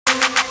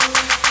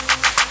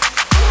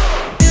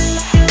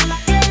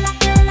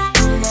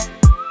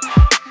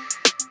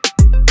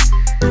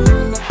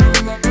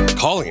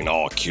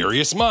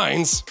curious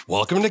minds,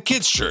 welcome to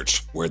Kids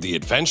Church, where the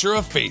adventure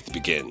of faith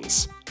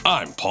begins.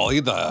 I'm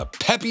Paulie, the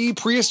peppy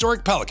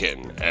prehistoric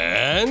pelican,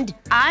 and...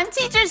 I'm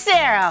Teacher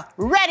Sarah,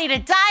 ready to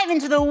dive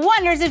into the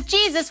wonders of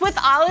Jesus with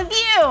all of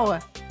you.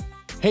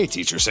 Hey,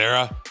 Teacher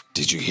Sarah,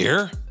 did you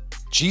hear?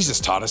 Jesus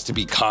taught us to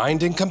be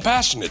kind and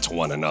compassionate to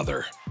one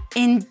another.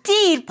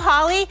 Indeed,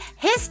 Paulie.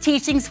 His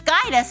teachings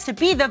guide us to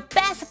be the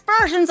best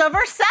versions of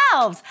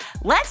ourselves.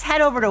 Let's head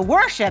over to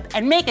worship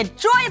and make a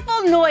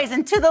joyful noise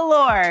unto the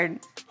Lord.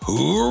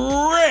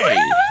 Hooray!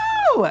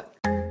 Woo-hoo!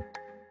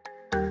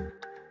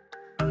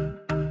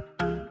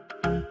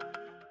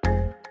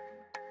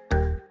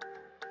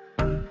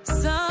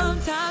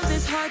 Sometimes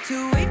it's hard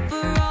to wait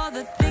for all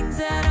the things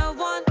that I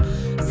want.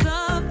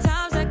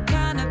 Sometimes I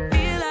kind of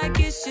feel like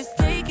it's just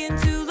taking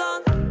too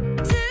long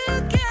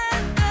to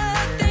get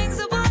the things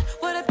I want,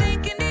 what I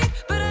think I need,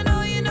 but I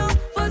know you know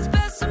what's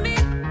best for me.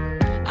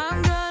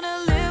 I'm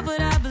gonna live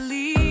what I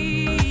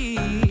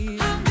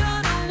believe. I'm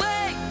gonna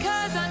wait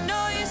cause I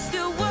know you're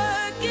still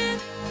working.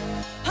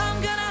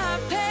 I'm gonna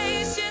have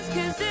patience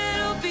cause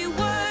it'll be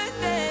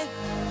worth it.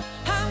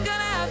 I'm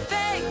gonna have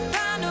faith,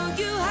 I know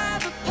you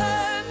have a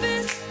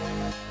purpose.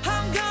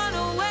 I'm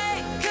gonna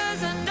wait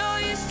cause I know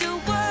you're still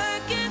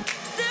working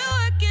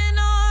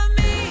on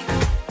me.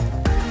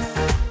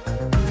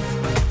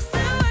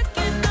 Still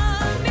working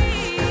on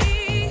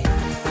me.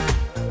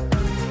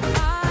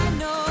 I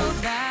know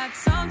that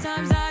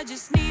sometimes I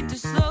just need to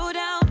slow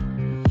down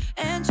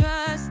and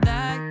trust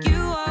that you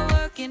are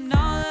working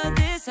all of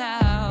this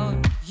out.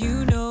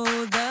 You know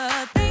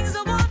the things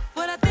I want,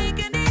 what I think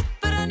I need,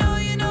 but I know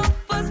you know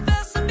what's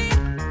best for me.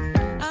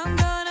 I'm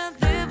gonna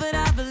live what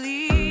I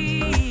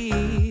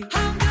believe.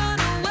 I'm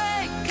gonna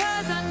wait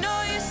cause I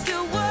know you're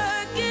still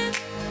working.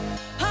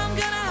 I'm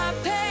gonna have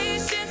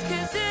patience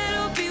cause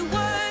it'll be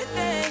worth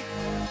it.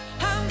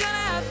 I'm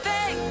gonna have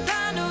faith,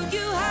 I know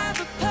you have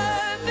a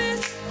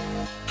purpose.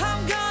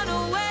 I'm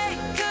gonna wait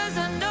cause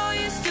I know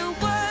you're still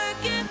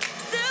working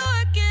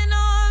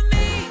on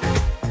me.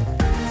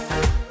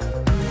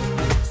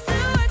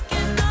 Still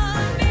working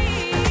on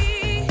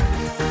me.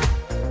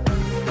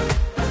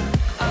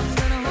 I'm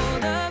gonna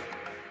hold up,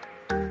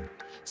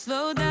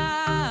 slow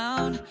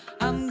down.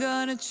 I'm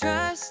gonna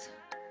trust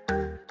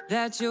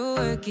that you're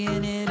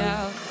working it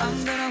out.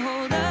 I'm gonna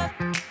hold up,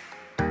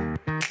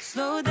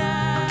 slow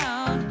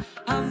down.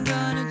 I'm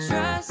gonna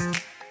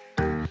trust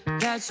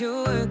that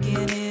you're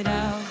working it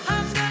out.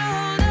 I'm gonna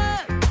hold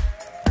up,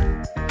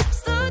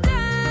 slow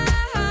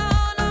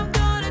down. I'm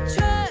gonna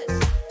trust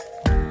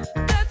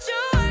that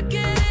you're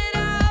working it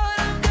out.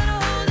 I'm gonna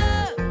hold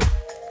up,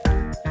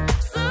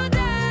 slow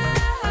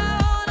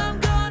down. I'm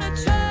gonna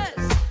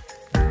trust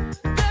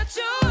that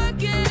you're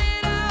working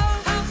it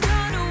out. I'm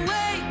gonna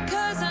wait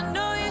cause I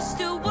know you're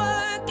still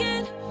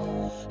working.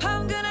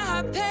 I'm gonna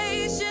have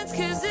patience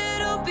cause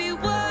it'll be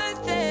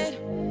worth it.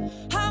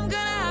 I'm gonna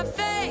have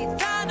faith,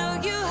 I know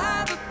you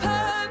have a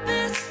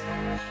purpose.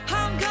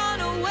 I'm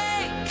gonna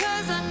wait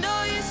cause I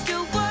know you're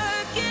still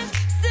working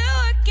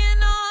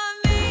on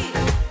me.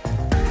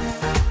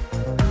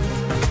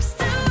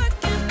 Still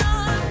working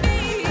on me.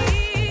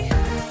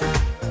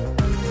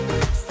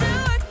 Still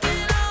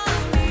working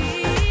on me.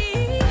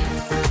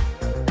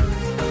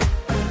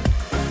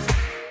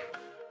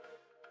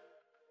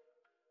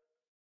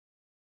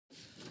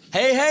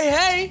 Hey, hey,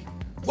 hey!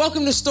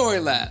 Welcome to Story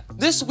Lab.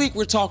 This week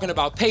we're talking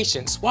about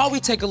patience while we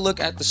take a look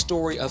at the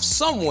story of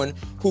someone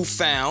who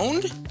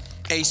found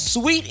a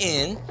sweet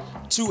end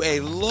to a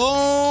long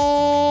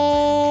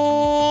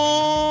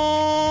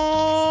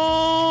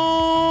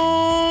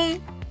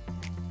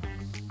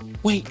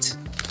wait.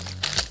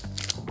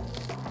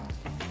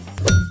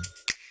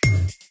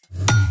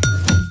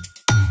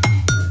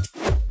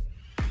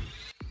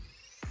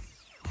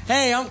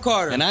 Hey, I'm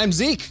Carter. And I'm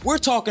Zeke. We're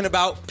talking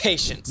about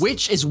patience.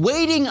 Which is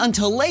waiting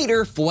until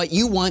later for what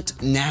you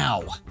want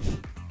now.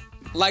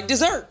 Like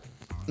dessert.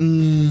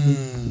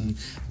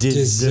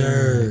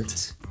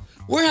 Dessert.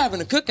 We're having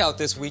a cookout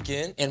this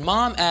weekend, and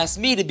Mom asked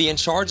me to be in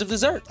charge of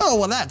dessert. Oh,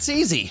 well, that's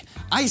easy.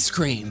 Ice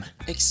cream.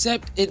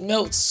 Except it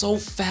melts so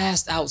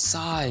fast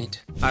outside.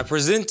 I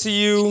present to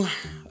you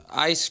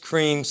ice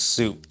cream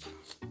soup.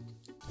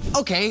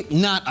 Okay,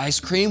 not ice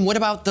cream. What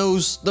about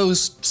those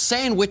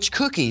sandwich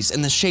cookies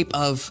in the shape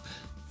of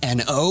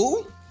an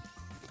O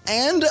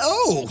and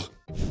O?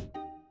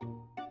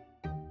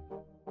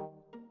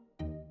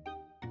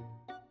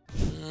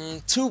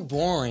 Too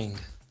boring.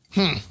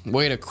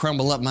 Way to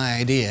crumble up my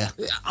idea.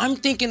 I'm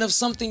thinking of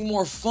something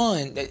more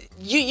fun.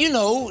 You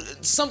know,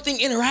 something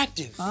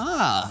interactive.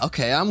 Ah,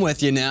 okay, I'm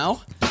with you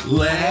now.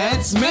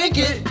 Let's make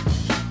it!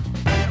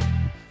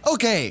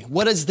 Okay,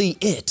 what is the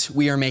it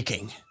we are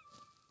making?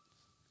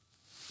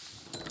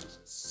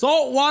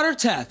 Saltwater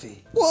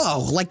taffy.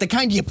 Whoa, like the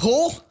kind you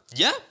pull?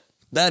 Yeah.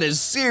 That is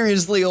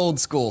seriously old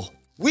school.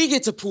 We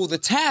get to pull the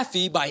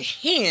taffy by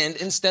hand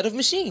instead of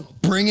machine.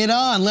 Bring it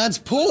on, let's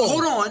pull.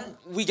 Hold on,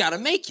 we gotta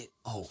make it.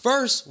 Oh.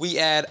 First, we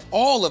add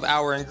all of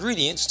our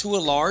ingredients to a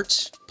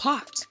large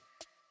pot.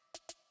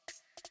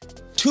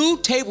 2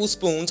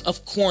 tablespoons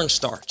of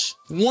cornstarch,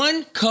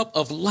 1 cup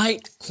of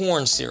light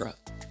corn syrup,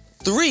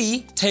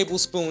 3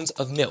 tablespoons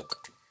of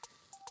milk,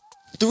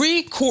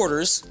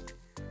 3/4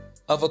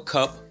 of a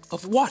cup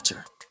of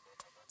water,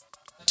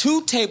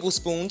 2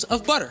 tablespoons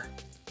of butter,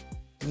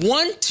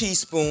 1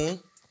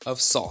 teaspoon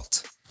of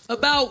salt,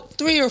 about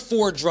 3 or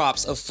 4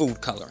 drops of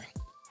food coloring.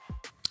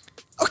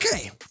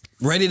 Okay,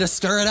 ready to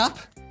stir it up?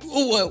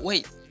 Oh,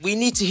 wait, we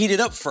need to heat it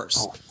up first.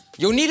 Oh.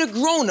 You'll need a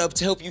grown-up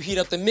to help you heat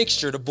up the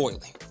mixture to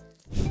boiling.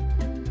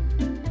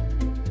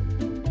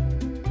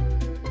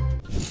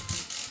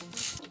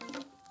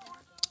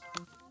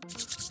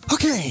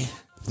 Okay,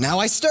 now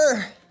I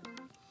stir.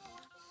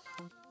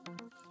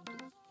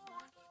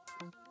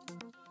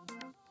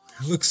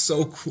 It looks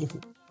so cool.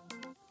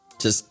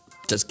 Just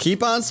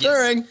keep on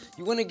stirring. Yes.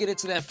 You want to get it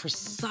to that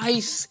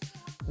precise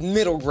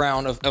middle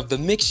ground of the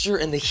mixture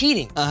and the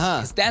heating.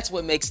 Because that's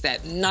what makes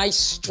that nice,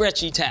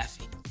 stretchy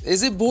taffy.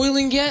 Is it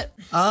boiling yet?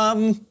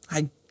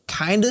 I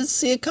kind of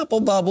see a couple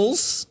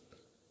bubbles.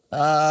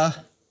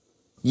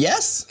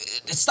 Yes?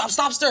 Stop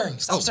stirring.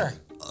 Stop stirring.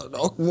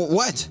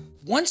 What?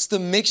 Once the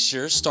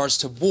mixture starts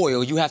to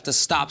boil, you have to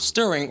stop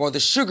stirring or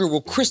the sugar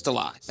will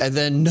crystallize. And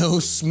then no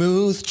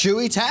smooth,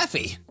 chewy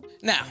taffy.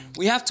 Now,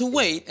 we have to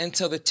wait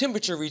until the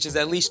temperature reaches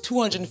at least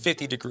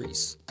 250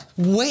 degrees.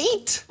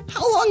 Wait?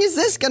 How long is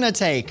this gonna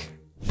take?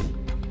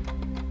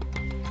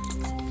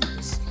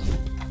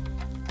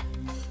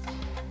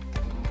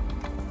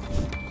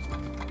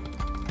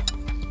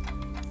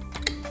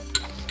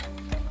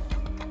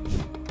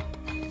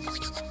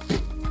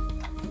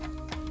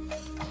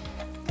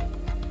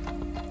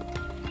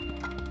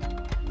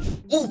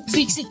 Oh,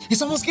 see,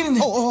 it's almost getting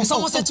there. It's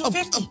almost at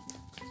 250.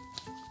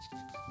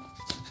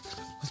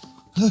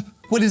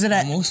 What is it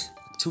at? Almost.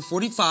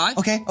 245.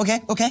 Okay.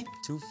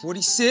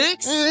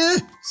 246.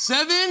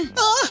 7.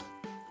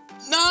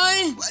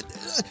 9.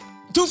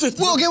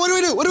 250. Well, okay, what do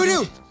we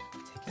do?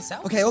 Take this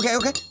out. Okay.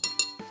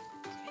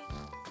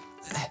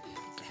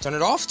 Turn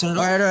it off. All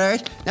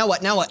right. Now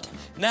what?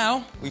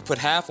 Now, we put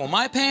half on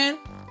my pan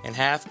and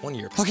half on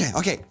your pan.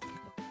 Okay.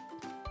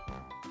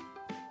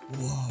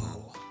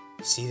 Whoa.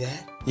 See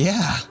that?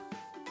 Yeah.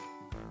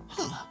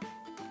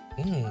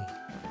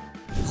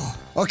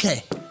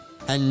 Okay.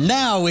 And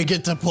now we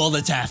get to pull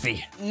the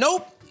taffy.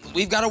 Nope.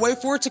 We've got to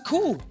wait for it to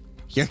cool.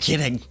 You're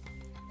kidding.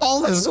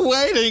 All this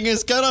waiting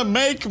is gonna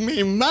make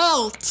me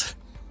melt.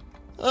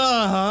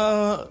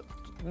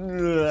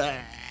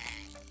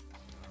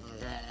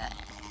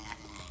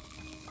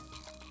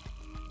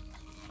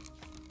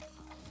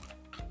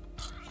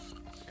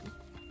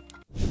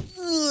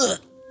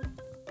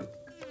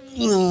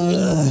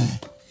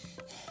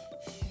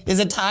 Is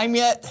it time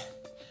yet?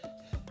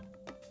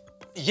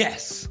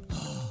 Yes.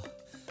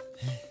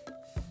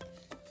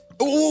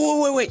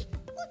 Oh, wait.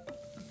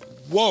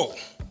 Whoa.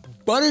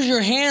 Butter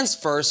your hands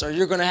first or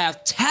you're gonna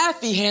have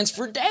taffy hands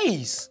for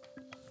days.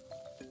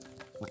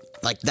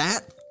 Like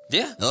that?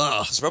 Yeah.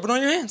 Ugh. Just rub it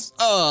on your hands.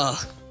 Ugh.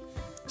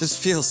 This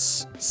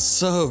feels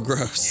so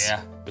gross.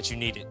 Yeah, but you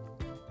need it.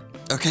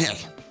 Okay,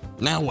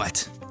 now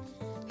what?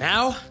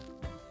 Now,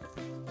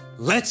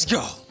 let's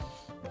go.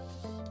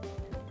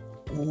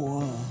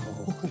 Whoa.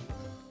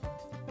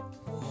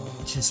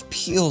 It just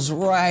peels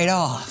right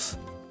off.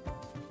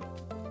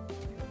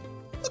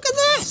 Look at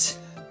that!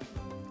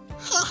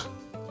 Huh.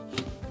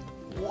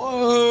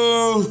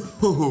 Whoa!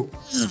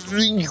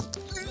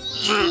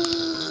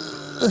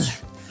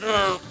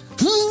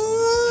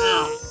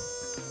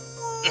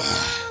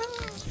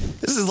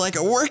 This is like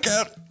a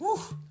workout.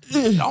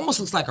 It almost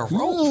looks like a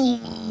rope.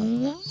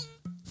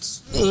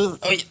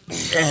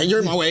 Yeah, you're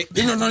in my way.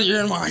 No,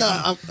 you're in my way.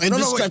 I'm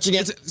just stretching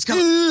it. It's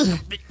kind of.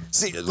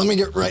 See, let me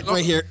get right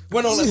here.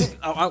 Well, no,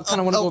 I kind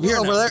of want to go over here.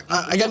 Over there.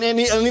 I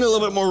need a little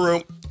bit more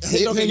room.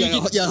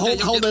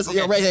 Hold this.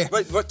 Yeah, right here.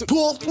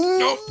 Pull.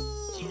 No.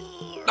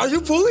 Are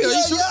you pulling? Are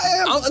you sure? Yeah, I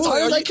am. As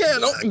hard as I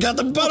can. Got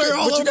the butter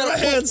all over my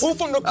hands. Pull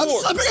from the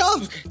core. I'm slipping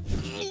off.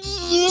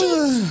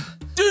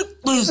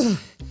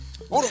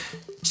 Hold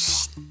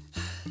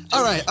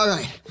on. All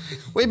right.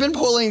 We've been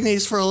pulling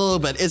these for a little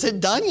bit. Is it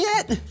done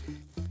yet?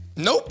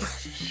 Nope.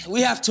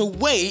 We have to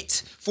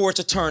wait for it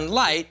to turn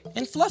light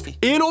and fluffy.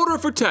 In order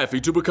for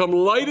taffy to become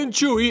light and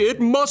chewy, it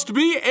must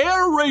be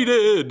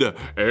aerated.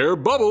 Air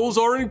bubbles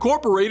are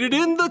incorporated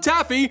in the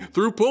taffy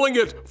through pulling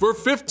it for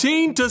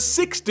 15 to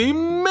 60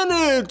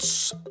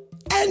 minutes.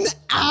 An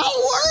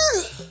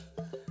hour?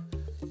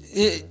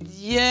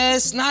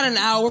 Yes, not an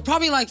hour,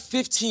 probably like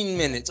 15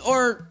 minutes,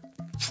 or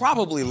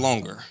probably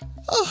longer.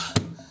 Oh,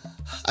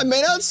 I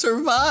may not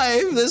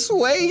survive this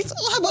wait.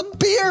 I'll have a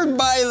beard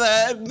by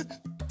then.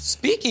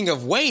 Speaking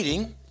of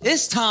waiting,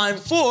 it's time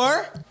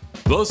for...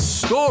 The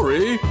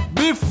story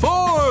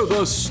before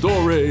the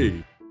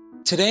story.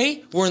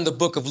 Today, we're in the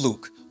book of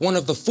Luke, one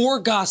of the 4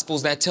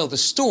 Gospels that tell the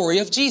story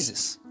of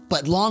Jesus.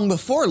 But long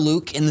before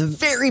Luke, in the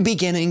very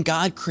beginning,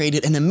 God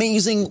created an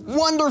amazing,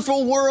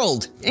 wonderful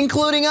world,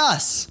 including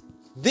us.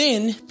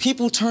 Then,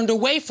 people turned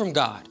away from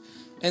God,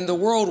 and the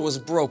world was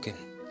broken.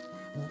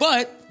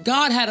 But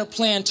God had a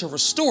plan to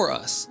restore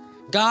us.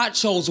 God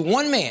chose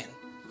one man,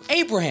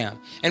 Abraham,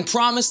 and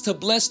promised to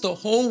bless the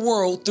whole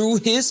world through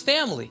his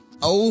family.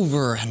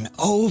 over and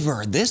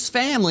over, this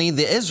family,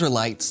 the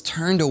Israelites,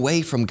 turned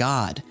away from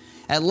God.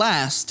 At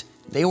last,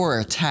 they were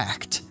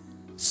attacked.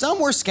 Some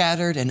were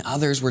scattered and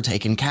others were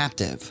taken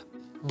captive.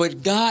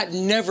 But God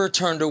never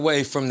turned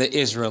away from the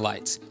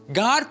Israelites.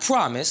 God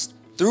promised,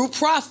 through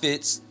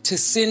prophets, to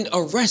send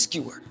a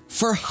rescuer.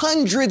 For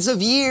hundreds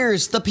of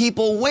years, the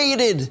people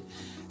waited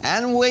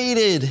and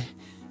waited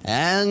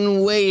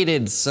and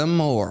waited some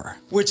more.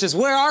 Which is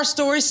where our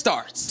story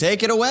starts.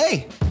 Take it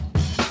away.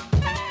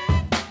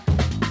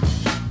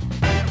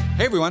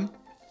 Hey everyone,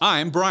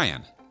 I'm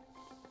Brian.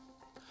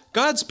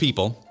 God's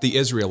people, the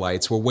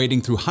Israelites, were waiting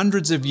through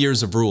hundreds of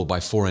years of rule by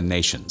foreign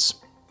nations.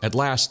 At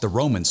last, the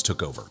Romans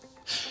took over.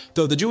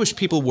 Though the Jewish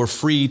people were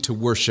free to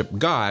worship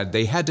God,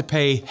 they had to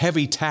pay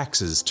heavy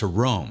taxes to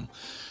Rome.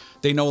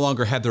 They no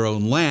longer had their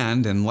own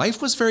land, and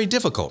life was very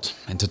difficult.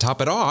 And to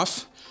top it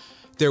off,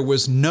 there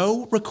was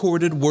no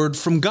recorded word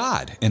from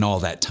God in all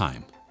that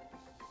time.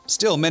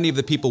 Still, many of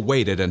the people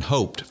waited and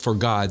hoped for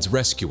God's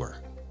rescuer.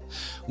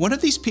 One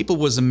of these people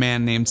was a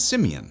man named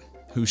Simeon,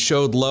 who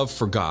showed love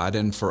for God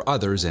and for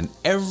others in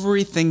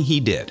everything he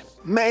did.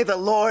 May the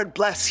Lord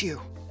bless you.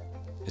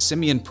 As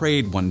Simeon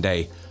prayed one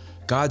day,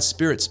 God's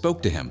Spirit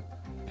spoke to him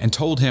and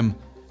told him,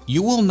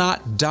 "You will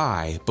not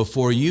die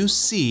before you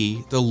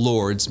see the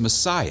Lord's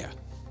Messiah."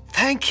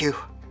 Thank you.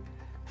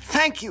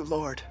 Thank you,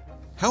 Lord.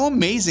 How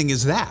amazing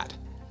is that?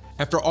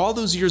 After all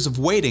those years of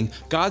waiting,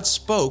 God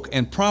spoke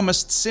and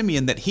promised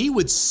Simeon that he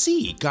would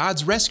see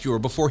God's rescuer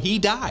before he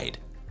died.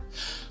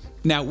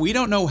 Now, we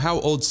don't know how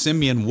old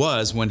Simeon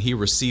was when he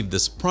received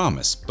this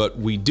promise, but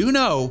we do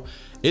know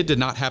it did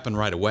not happen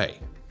right away.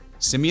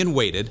 Simeon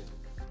waited.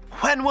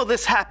 When will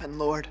this happen,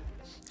 Lord?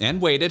 And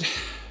waited.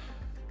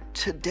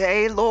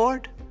 Today,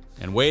 Lord?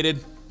 And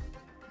waited.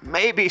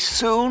 Maybe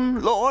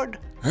soon, Lord?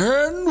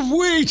 And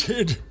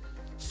waited.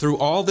 Through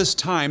all this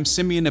time,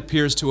 Simeon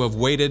appears to have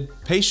waited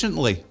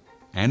patiently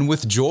and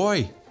with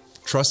joy,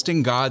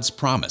 trusting God's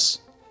promise.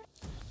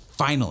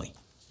 Finally,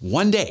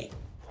 one day,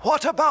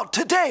 What about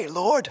today,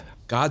 Lord?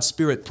 God's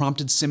Spirit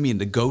prompted Simeon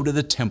to go to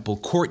the temple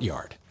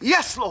courtyard.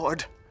 Yes,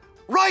 Lord.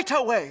 Right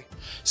away.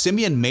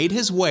 Simeon made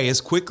his way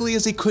as quickly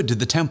as he could to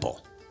the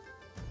temple.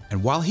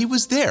 And while he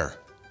was there,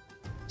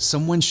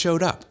 someone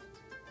showed up.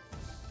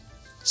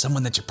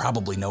 Someone that you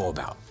probably know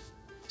about.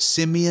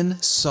 Simeon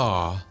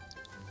saw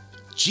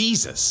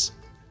Jesus.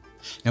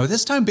 Now, at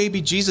this time,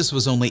 baby Jesus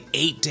was only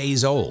 8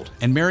 days old,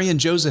 and Mary and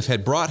Joseph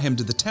had brought him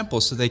to the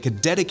temple so they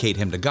could dedicate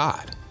him to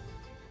God.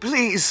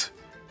 Please,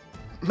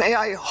 may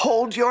I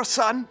hold your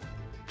son?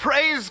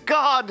 Praise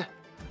God.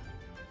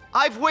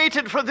 I've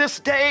waited for this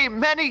day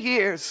many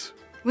years.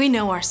 We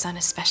know our son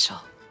is special.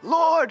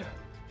 Lord,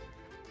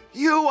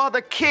 you are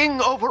the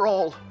king over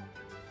all.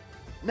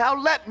 Now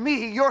let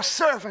me, your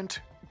servant,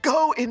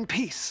 go in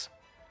peace.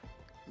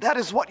 That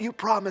is what you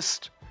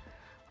promised.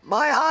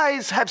 My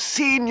eyes have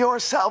seen your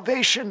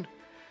salvation.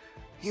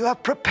 You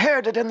have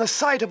prepared it in the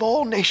sight of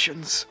all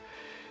nations.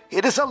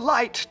 It is a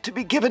light to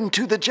be given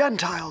to the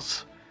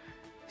Gentiles.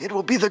 It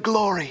will be the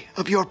glory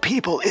of your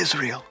people,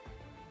 Israel.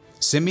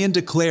 Simeon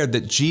declared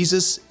that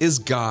Jesus is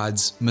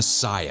God's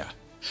Messiah,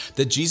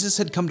 that Jesus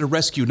had come to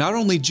rescue not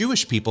only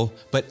Jewish people,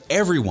 but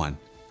everyone,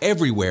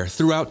 everywhere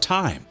throughout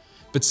time.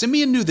 But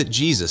Simeon knew that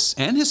Jesus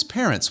and his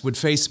parents would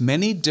face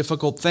many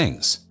difficult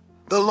things.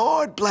 The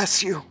Lord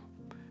bless you.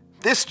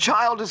 This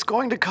child is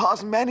going to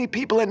cause many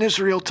people in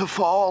Israel to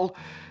fall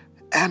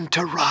and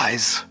to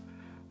rise.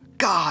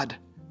 God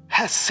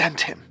has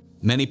sent him.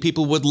 Many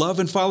people would love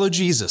and follow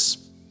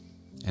Jesus,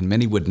 and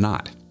many would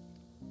not.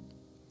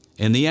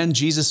 In the end,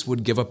 Jesus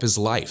would give up his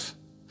life.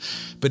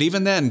 But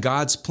even then,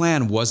 God's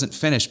plan wasn't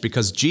finished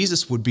because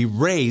Jesus would be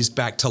raised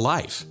back to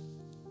life.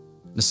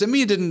 Now,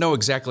 Simeon didn't know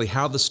exactly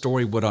how the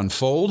story would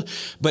unfold,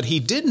 but he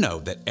did know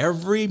that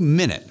every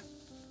minute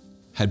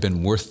had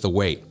been worth the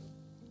wait.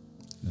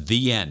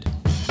 The end.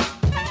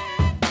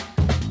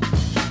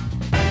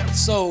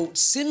 So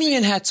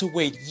Simeon had to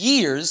wait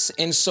years,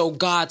 and so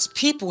God's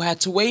people had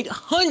to wait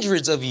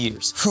hundreds of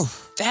years.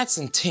 That's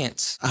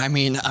intense. I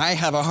mean, I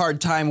have a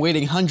hard time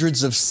waiting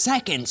hundreds of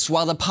seconds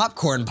while the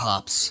popcorn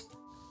pops.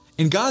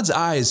 In God's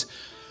eyes,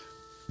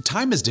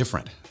 time is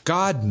different.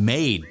 God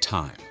made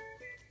time.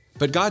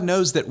 But God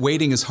knows that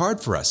waiting is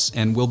hard for us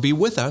and will be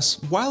with us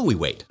while we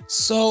wait.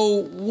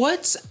 So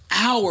what's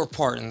our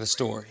part in the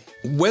story?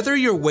 Whether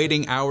you're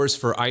waiting hours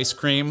for ice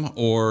cream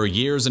or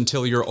years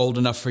until you're old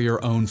enough for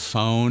your own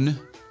phone,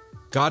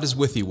 God is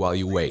with you while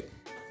you wait.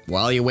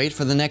 While you wait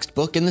for the next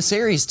book in the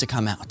series to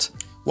come out.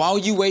 While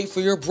you wait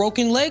for your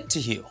broken leg to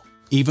heal.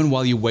 Even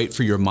while you wait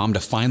for your mom to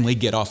finally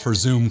get off her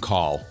Zoom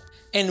call.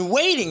 And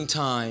waiting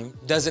time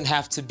doesn't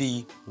have to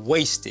be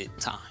wasted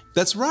time.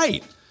 That's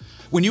right.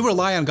 When you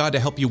rely on God to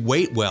help you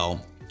wait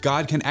well,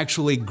 God can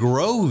actually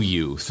grow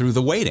you through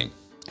the waiting.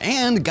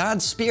 And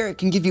God's Spirit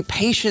can give you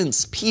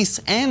patience,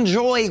 peace, and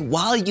joy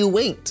while you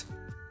wait.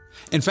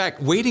 In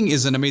fact, waiting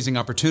is an amazing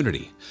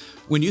opportunity.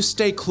 When you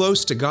stay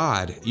close to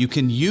God, you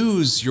can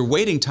use your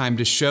waiting time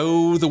to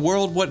show the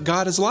world what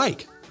God is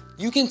like.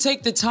 You can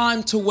take the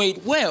time to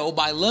wait well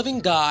by loving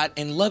God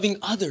and loving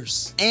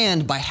others.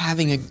 And by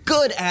having a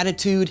good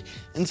attitude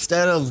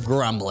instead of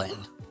grumbling.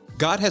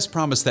 God has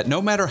promised that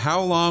no matter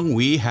how long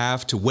we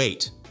have to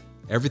wait,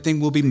 everything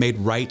will be made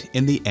right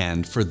in the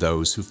end for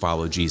those who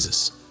follow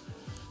Jesus.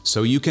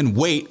 So you can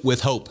wait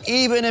with hope.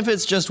 Even if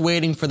it's just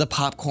waiting for the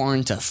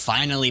popcorn to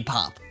finally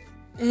pop.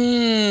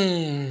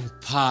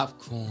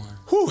 Popcorn.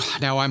 Whew,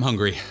 now I'm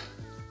hungry.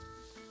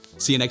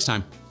 See you next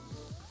time.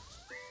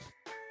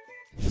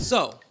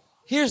 So,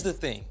 here's the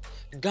thing.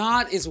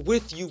 God is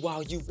with you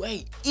while you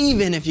wait.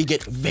 Even if you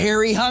get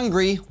very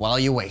hungry while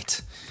you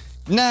wait.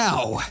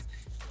 Now,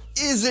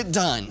 is it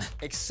done?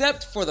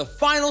 Except for the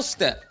final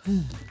step.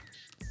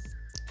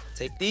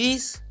 Take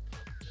these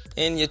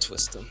and you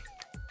twist them.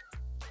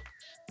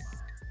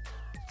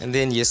 And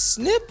then you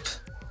snip.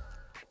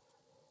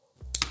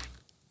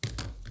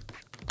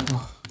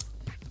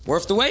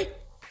 Worth the wait?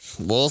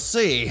 We'll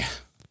see.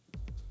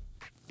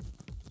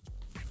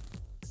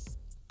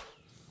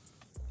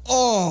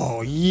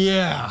 Oh,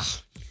 yeah.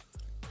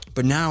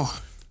 But now,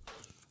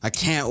 I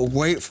can't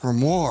wait for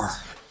more.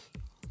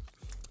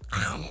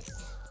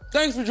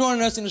 Thanks for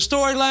joining us in the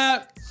Story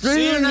Lab.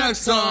 See you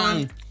next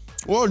time.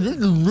 Well, this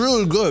is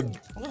really good.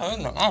 So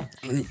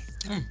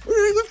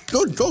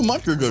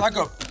much of this.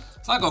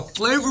 It's like a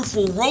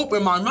flavorful rope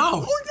in my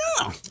mouth.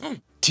 Oh, yeah.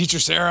 Teacher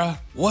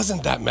Sarah,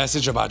 wasn't that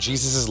message about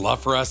Jesus'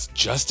 love for us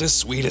just as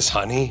sweet as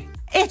honey?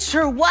 It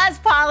sure was,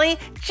 Paulie.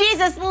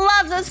 Jesus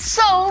loves us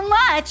so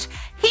much.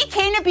 He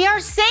came to be our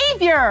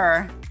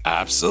savior.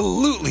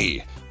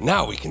 Absolutely.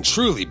 Now we can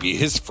truly be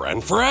his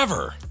friend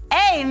forever.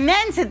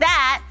 Amen to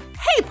that.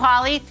 Hey,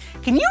 Paulie,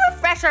 can you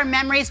refresh our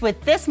memories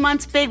with this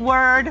month's big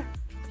word?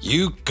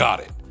 You got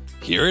it.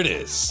 Here it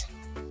is.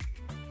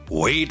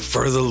 Wait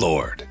for the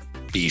Lord.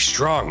 Be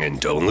strong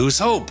and don't lose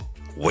hope.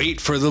 Wait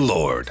for the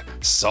Lord.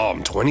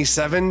 Psalm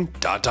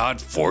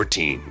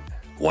 27:14.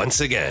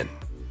 Once again.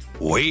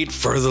 Wait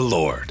for the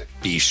Lord.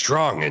 Be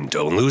strong and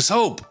don't lose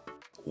hope.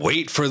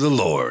 Wait for the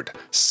Lord.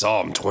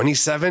 Psalm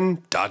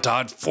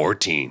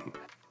 27:14.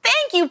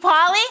 Thank you,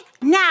 Paulie.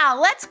 Now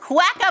let's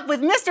quack up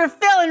with Mr.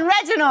 Phil and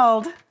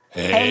Reginald.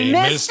 Hey,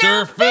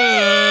 Mr.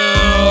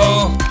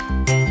 Phil!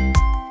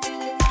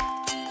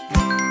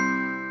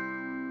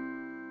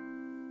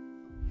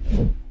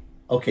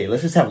 Okay,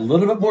 let's just have a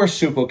little bit more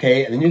soup,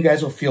 okay? And then you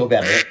guys will feel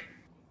better.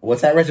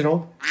 What's that,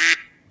 Reginald?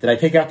 Did I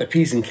take out the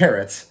peas and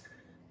carrots?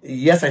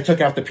 Yes, I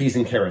took out the peas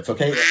and carrots,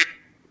 okay?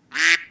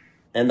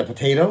 And the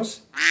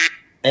potatoes?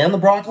 And the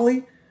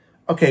broccoli?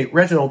 Okay,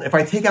 Reginald, if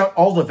I take out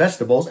all the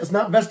vegetables, it's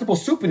not vegetable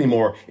soup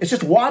anymore. It's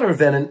just water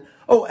then. And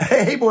oh,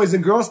 hey, boys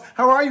and girls,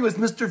 how are you? It's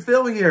Mr.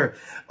 Phil here.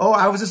 Oh,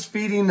 I was just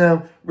feeding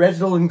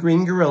Reginald and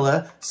Green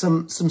Gorilla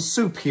some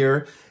soup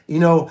here. You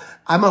know,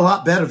 I'm a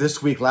lot better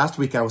this week. Last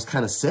week I was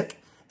kind of sick.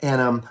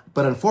 And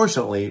but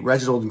unfortunately,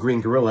 Reginald and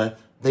Green Gorilla,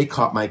 they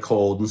caught my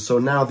cold. And so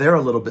now they're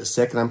a little bit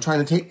sick, and I'm trying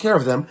to take care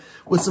of them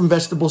with some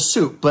vegetable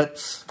soup.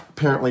 But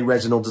apparently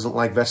Reginald doesn't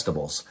like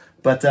vegetables.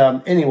 But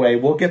anyway,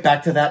 we'll get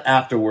back to that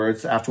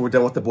afterwards, after we're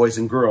done with the boys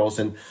and girls.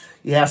 And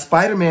yeah,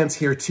 Spider-Man's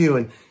here too,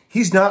 and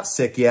he's not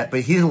sick yet,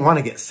 but he doesn't want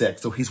to get sick,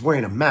 so he's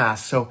wearing a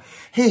mask. So,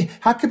 hey,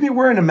 how come you're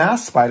wearing a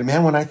mask,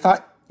 Spider-Man, when I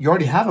thought you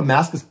already have a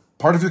mask as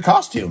part of your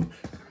costume?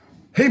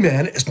 Hey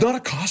man, it's not a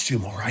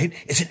costume, all right?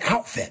 It's an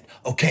outfit,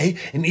 okay?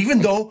 And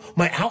even though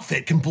my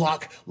outfit can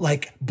block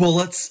like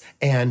bullets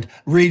and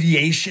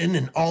radiation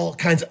and all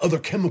kinds of other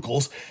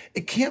chemicals,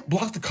 it can't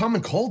block the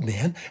common cold,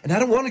 man. And I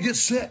don't want to get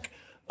sick.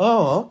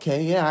 Oh,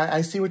 okay. Yeah,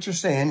 I see what you're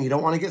saying. You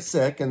don't want to get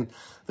sick, and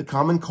the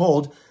common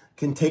cold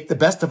can take the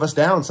best of us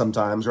down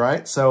sometimes,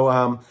 right?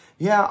 So,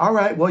 yeah, all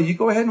right. Well, you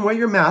go ahead and wear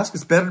your mask.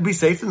 It's better to be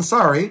safe than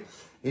sorry.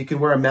 You can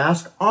wear a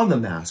mask on the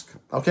mask,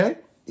 okay?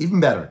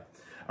 Even better.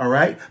 All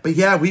right. But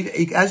yeah,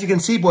 as you can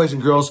see, boys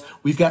and girls,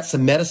 we've got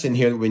some medicine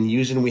here that we've been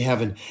using. We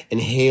have an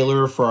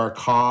inhaler for our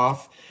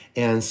cough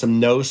and some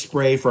nose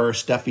spray for our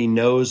stuffy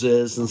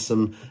noses and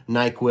some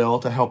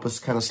NyQuil to help us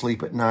kind of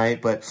sleep at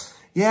night. But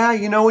yeah,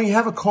 you know, when you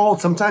have a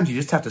cold, sometimes you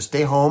just have to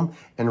stay home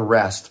and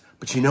rest.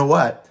 But you know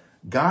what?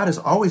 God is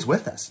always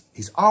with us.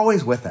 He's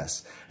always with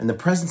us. And the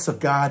presence of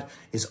God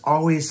is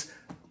always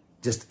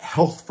just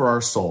health for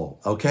our soul,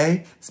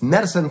 okay? It's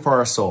medicine for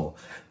our soul.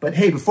 But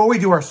hey, before we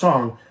do our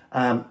song,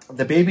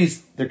 the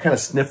babies, they're kind of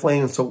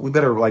sniffling, so we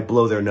better like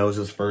blow their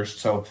noses first.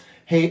 So,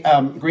 hey,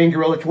 Green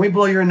Gorilla, can we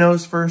blow your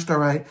nose first? All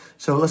right.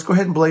 So let's go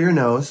ahead and blow your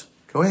nose.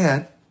 Go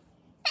ahead.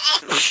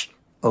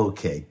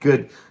 Okay,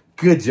 good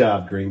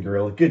job, Green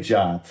Gorilla. Good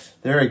job.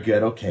 Very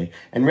good. Okay.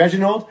 And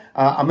Reginald,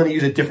 I'm going to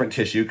use a different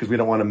tissue because we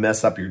don't want to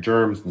mess up your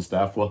germs and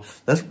stuff. Well,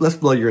 let's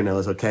blow your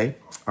nose, okay?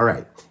 All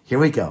right. Here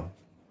we go.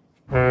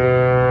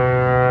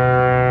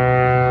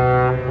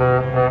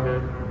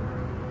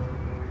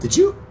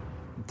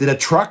 Did a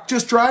truck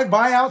just drive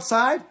by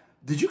outside?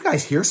 Did you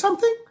guys hear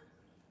something?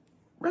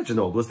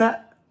 Reginald, was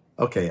that?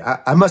 Okay,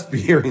 I must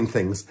be hearing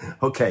things.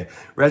 Okay,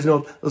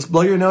 Reginald, let's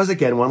blow your nose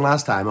again one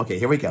last time. Okay,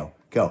 here we go.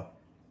 Go.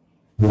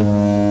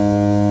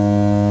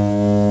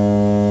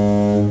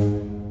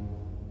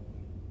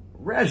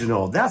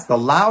 Reginald, that's the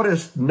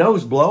loudest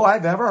nose blow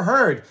I've ever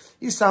heard.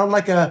 You sound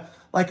like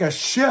a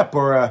ship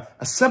or a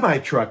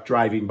semi-truck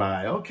driving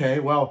by. Okay,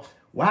 well,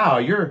 wow,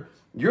 your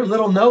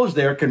little nose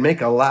there can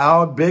make a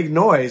loud, big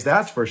noise,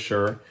 that's for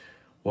sure.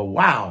 Well,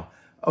 wow.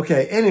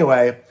 Okay,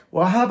 anyway,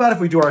 well, how about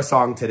if we do our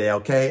song today,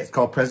 okay? It's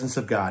called Presence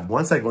of God.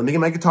 One second, let me get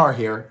my guitar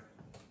here.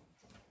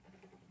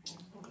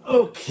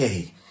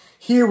 Okay,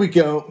 here we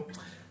go.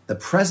 The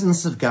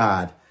presence of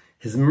God.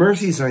 His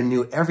mercies are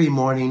new every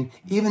morning,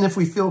 even if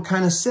we feel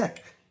kind of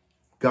sick.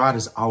 God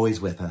is always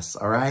with us,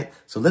 all right?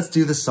 So let's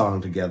do the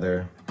song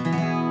together.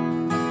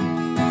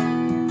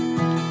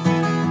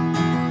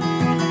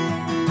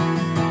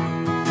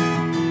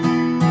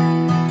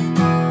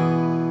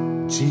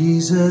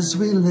 Jesus,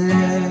 we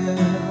live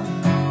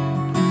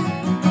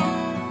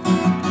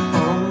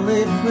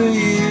only for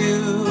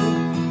you,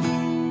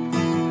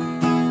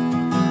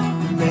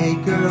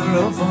 maker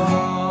of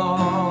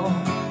all.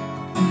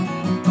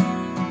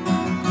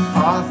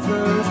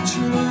 Author of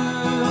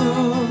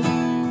truth,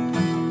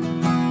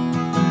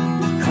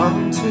 we've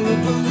come to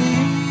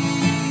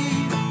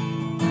believe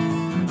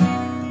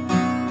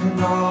in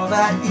all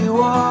that you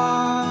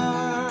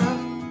are.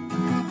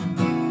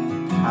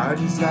 Our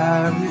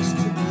desire is to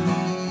be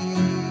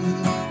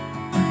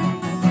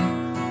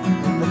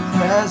in the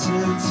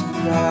presence of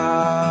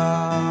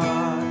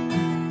God.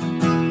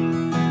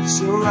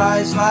 So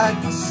rise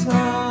like the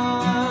sun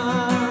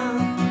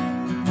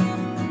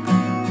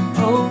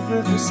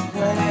over this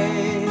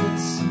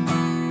place,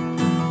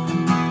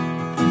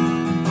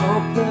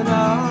 open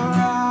our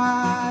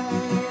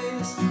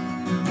eyes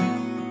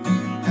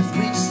as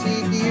we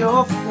seek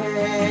your face.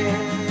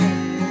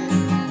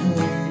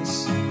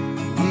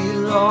 We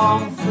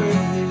long for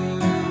you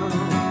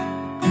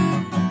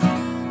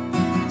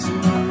to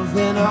move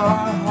in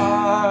our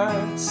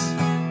hearts,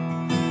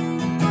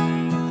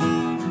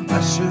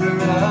 usher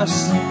us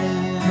in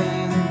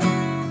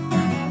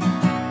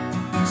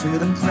to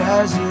the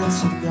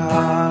presence of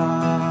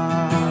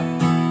God.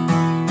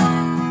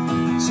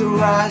 So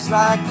rise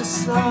like the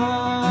sun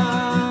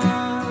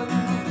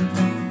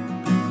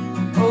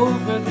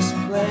over this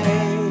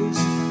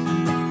place,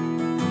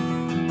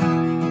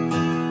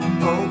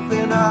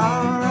 open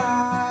our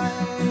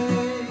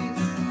eyes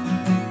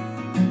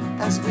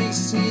as we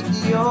seek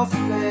your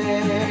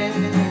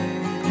face.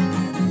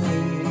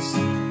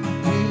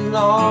 We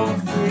long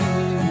for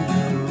you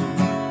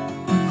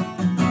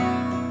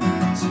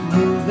to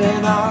move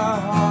in our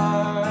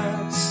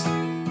hearts,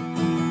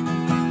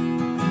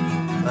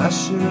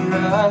 usher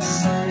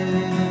us in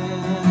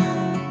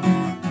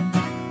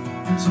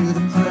to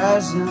the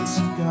presence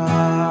of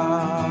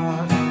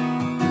God.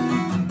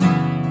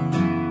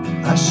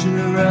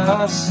 Usher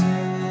us in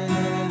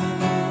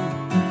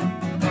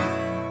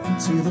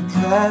to the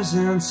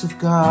presence of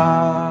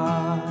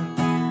God.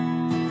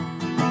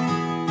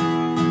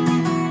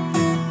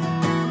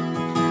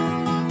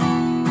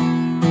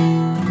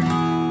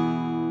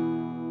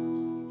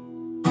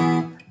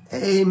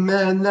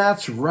 Amen,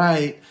 that's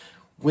right.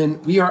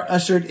 When we are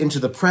ushered into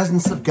the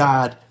presence of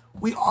God,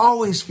 we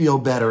always feel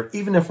better,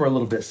 even if we're a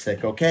little bit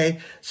sick, okay?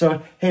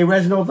 So, hey,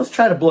 Reginald, let's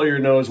try to blow your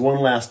nose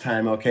one last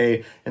time,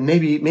 okay? And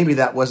maybe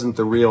that wasn't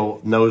the real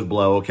nose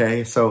blow,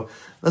 okay? So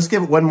let's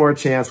give it one more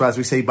chance as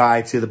we say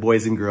bye to the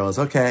boys and girls,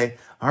 okay?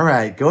 All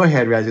right, go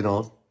ahead,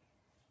 Reginald.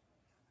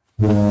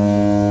 Reginald,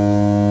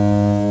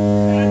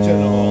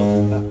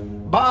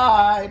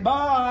 bye,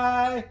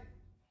 bye.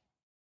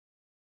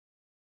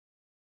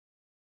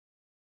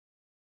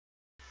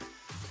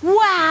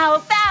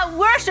 Wow, that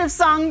worship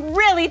song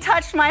really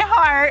touched my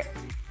heart.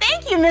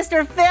 Thank you,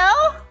 Mr.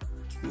 Phil.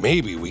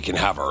 Maybe we can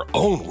have our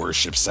own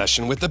worship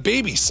session with the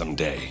babies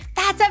someday.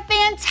 That's a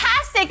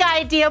fantastic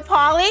idea,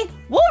 Paulie.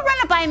 We'll run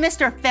it by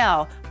Mr.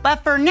 Phil.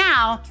 But for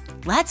now,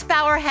 let's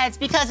bow our heads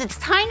because it's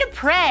time to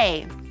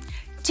pray.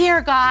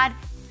 Dear God,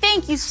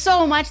 thank you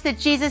so much that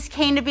Jesus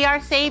came to be our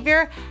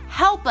Savior.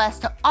 Help us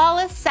to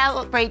always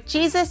celebrate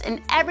Jesus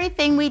in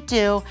everything we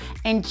do.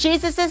 In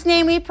Jesus'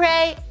 name we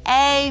pray,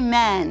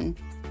 amen.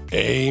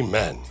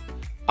 Amen.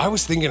 I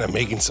was thinking of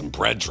making some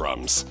bread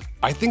drums.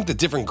 I think the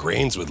different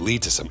grains would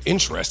lead to some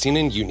interesting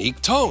and unique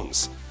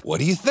tones. What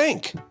do you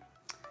think?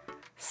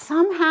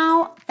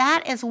 Somehow,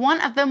 that is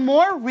one of the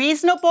more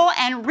reasonable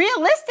and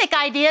realistic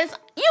ideas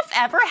you've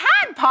ever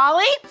had,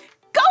 Paulie.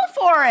 Go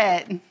for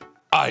it.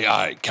 Aye,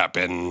 aye,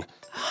 Captain.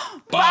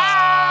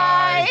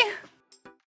 Bye.